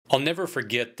I'll never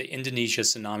forget the Indonesia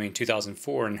tsunami in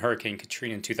 2004 and Hurricane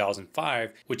Katrina in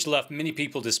 2005, which left many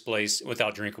people displaced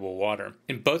without drinkable water.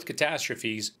 In both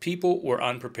catastrophes, people were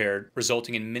unprepared,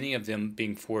 resulting in many of them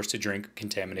being forced to drink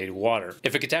contaminated water.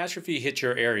 If a catastrophe hit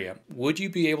your area, would you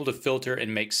be able to filter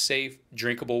and make safe,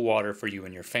 drinkable water for you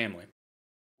and your family?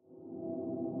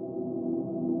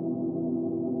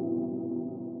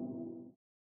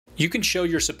 You can show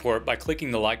your support by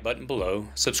clicking the like button below,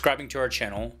 subscribing to our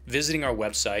channel, visiting our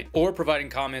website, or providing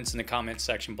comments in the comments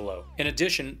section below. In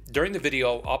addition, during the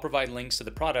video, I'll provide links to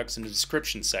the products in the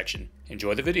description section.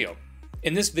 Enjoy the video.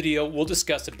 In this video, we'll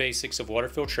discuss the basics of water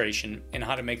filtration and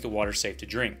how to make the water safe to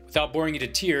drink. Without boring you to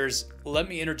tears, let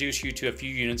me introduce you to a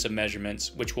few units of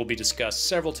measurements which will be discussed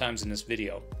several times in this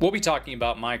video. We'll be talking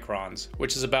about microns,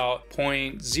 which is about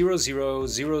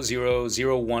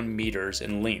 0.000001 meters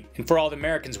in length. And for all the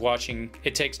Americans watching,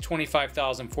 it takes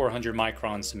 25,400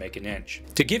 microns to make an inch.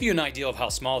 To give you an idea of how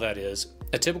small that is,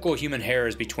 a typical human hair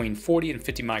is between 40 and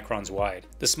 50 microns wide.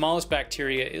 The smallest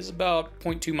bacteria is about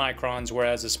 0.2 microns,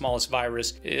 whereas the smallest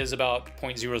virus is about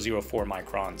 0.004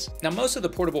 microns. Now, most of the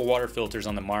portable water filters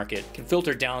on the market can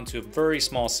filter down to very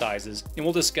small sizes, and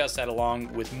we'll discuss that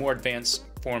along with more advanced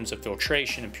forms of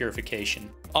filtration and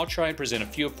purification. I'll try and present a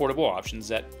few affordable options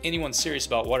that anyone serious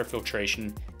about water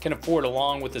filtration can afford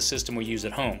along with the system we use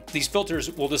at home. These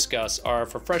filters we'll discuss are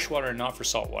for freshwater and not for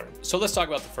saltwater. So let's talk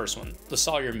about the first one, the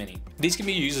Sawyer Mini. These can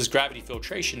be used as gravity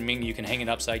filtration, meaning you can hang it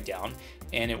upside down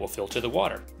and it will filter the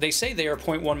water. They say they are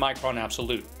 0.1 micron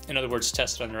absolute, in other words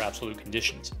tested under absolute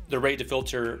conditions. They're rated to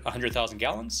filter 100,000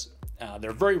 gallons.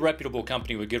 They're a very reputable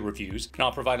company with good reviews, and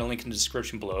I'll provide a link in the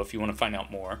description below if you want to find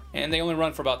out more. And they only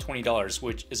run for about $20,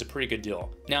 which is a pretty good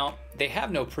deal. Now, they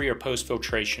have no pre or post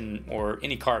filtration or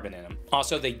any carbon in them.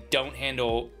 Also, they don't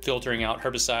handle filtering out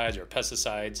herbicides or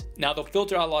pesticides. Now, they'll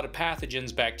filter out a lot of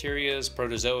pathogens, bacteria,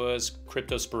 protozoas,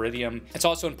 cryptosporidium. It's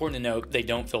also important to note they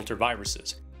don't filter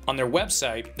viruses. On their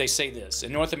website, they say this: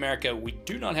 in North America, we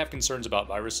do not have concerns about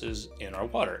viruses in our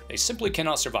water. They simply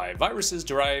cannot survive. Viruses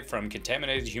derived from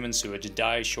contaminated human sewage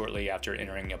die shortly after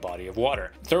entering a body of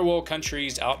water. Third world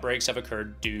countries, outbreaks have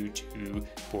occurred due to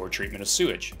poor treatment of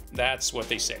sewage. That's what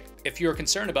they say. If you're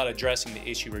concerned about addressing the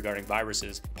issue regarding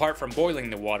viruses, apart from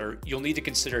boiling the water, you'll need to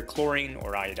consider chlorine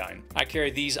or iodine. I carry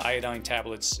these iodine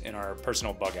tablets in our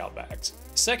personal bug out bags.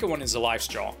 Second one is the Life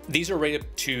Straw. These are rated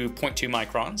to 0.2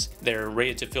 microns. They're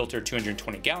rated to filter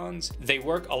 220 gallons. They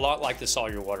work a lot like the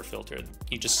Sawyer water filter.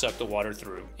 You just suck the water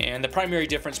through. And the primary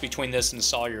difference between this and the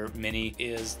Sawyer Mini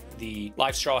is the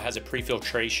Life Straw has a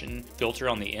pre-filtration filter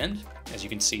on the end, as you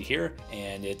can see here,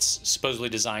 and it's supposedly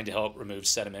designed to help remove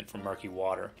sediment from murky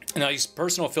water. Now, these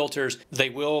personal filters, they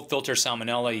will filter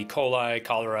Salmonella, E. coli,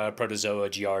 cholera, protozoa,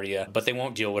 Giardia, but they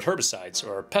won't deal with herbicides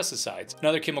or pesticides and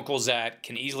other chemicals that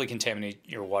can easily contaminate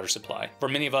your water supply. For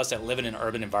many of us that live in an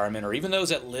urban environment, or even those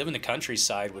that live in the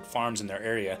countryside with farms in their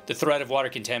area, the threat of water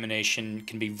contamination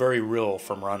can be very real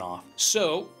from runoff.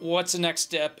 So, what's the next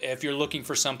step if you're looking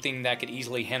for something that could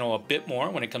easily handle a bit more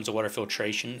when it comes to water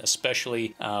filtration,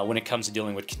 especially when it comes to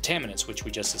dealing with contaminants, which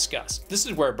we just discussed? This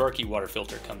is where a Berkey water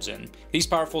filter comes in. These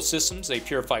powerful systems, they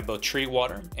purify both treated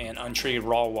water and untreated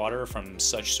raw water from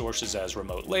such sources as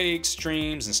remote lakes,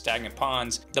 streams, and stagnant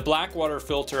ponds. The black water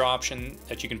filter option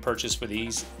that you can purchase for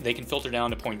these, they can filter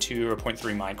down to 0.2 or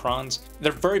 0.3 microns.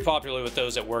 They're very popular with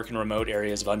those that work in remote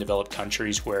areas of undeveloped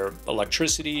countries where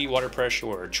electricity, water pressure,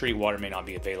 or treated water may not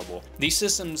be available. These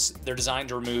systems, they're designed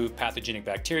to remove pathogenic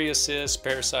bacteria, cysts,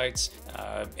 parasites,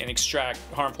 and extract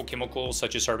harmful chemicals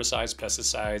such as herbicides,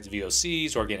 pesticides,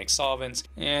 VOCs, organic solvents,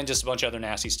 and just a bunch of other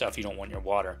nasty stuff you don't want in your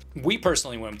water. We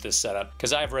personally went with this setup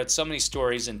because I've read so many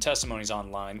stories and testimonies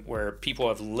online where people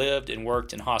have lived and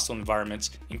worked in hostile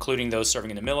environments, including those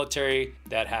serving in the military,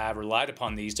 that have relied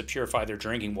upon these to purify their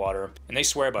drinking water, and they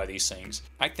swear by these things.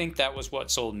 I think that was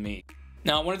what sold me.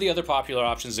 Now, one of the other popular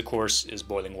options, of course, is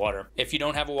boiling water. If you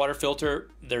don't have a water filter,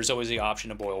 there's always the option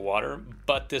to boil water,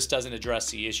 but this doesn't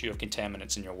address the issue of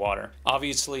contaminants in your water.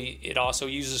 Obviously, it also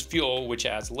uses fuel, which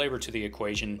adds labor to the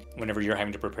equation whenever you're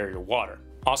having to prepare your water.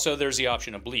 Also, there's the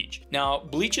option of bleach. Now,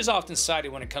 bleach is often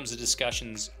cited when it comes to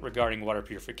discussions regarding water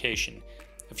purification.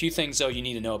 A few things, though, you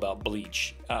need to know about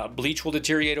bleach. Bleach will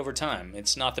deteriorate over time.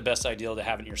 It's not the best idea to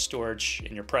have in your storage,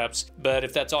 in your preps, but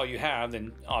if that's all you have,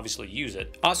 then obviously use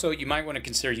it. Also, you might want to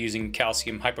consider using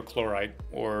calcium hypochlorite,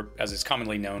 or as it's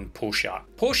commonly known, pool shock.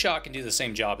 Pool shock can do the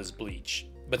same job as bleach.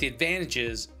 But the advantage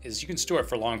is you can store it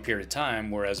for a long period of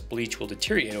time, whereas bleach will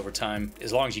deteriorate over time.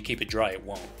 As long as you keep it dry, it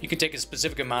won't. You can take a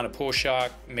specific amount of pool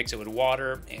shock, mix it with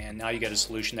water, and now you got a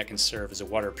solution that can serve as a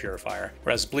water purifier.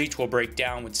 Whereas bleach will break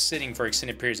down when sitting for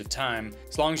extended periods of time.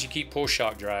 As long as you keep pool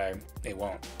shock dry, they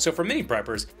won't. So for many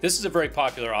preppers, this is a very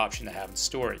popular option to have in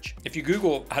storage. If you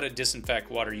Google how to disinfect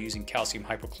water using calcium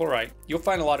hypochlorite, you'll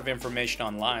find a lot of information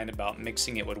online about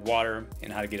mixing it with water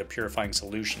and how to get a purifying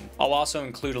solution. I'll also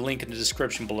include a link in the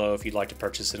description below if you'd like to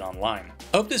purchase it online.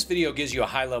 I hope this video gives you a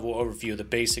high-level overview of the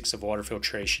basics of water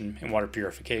filtration and water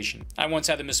purification. I once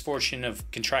had the misfortune of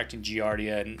contracting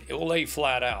Giardia, and it will lay you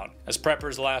flat out. As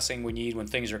preppers, the last thing we need when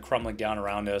things are crumbling down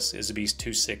around us is to be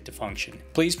too sick to function.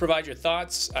 Please provide your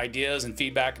thoughts, ideas, and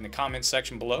feedback in the comments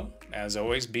section below. As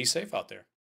always, be safe out there.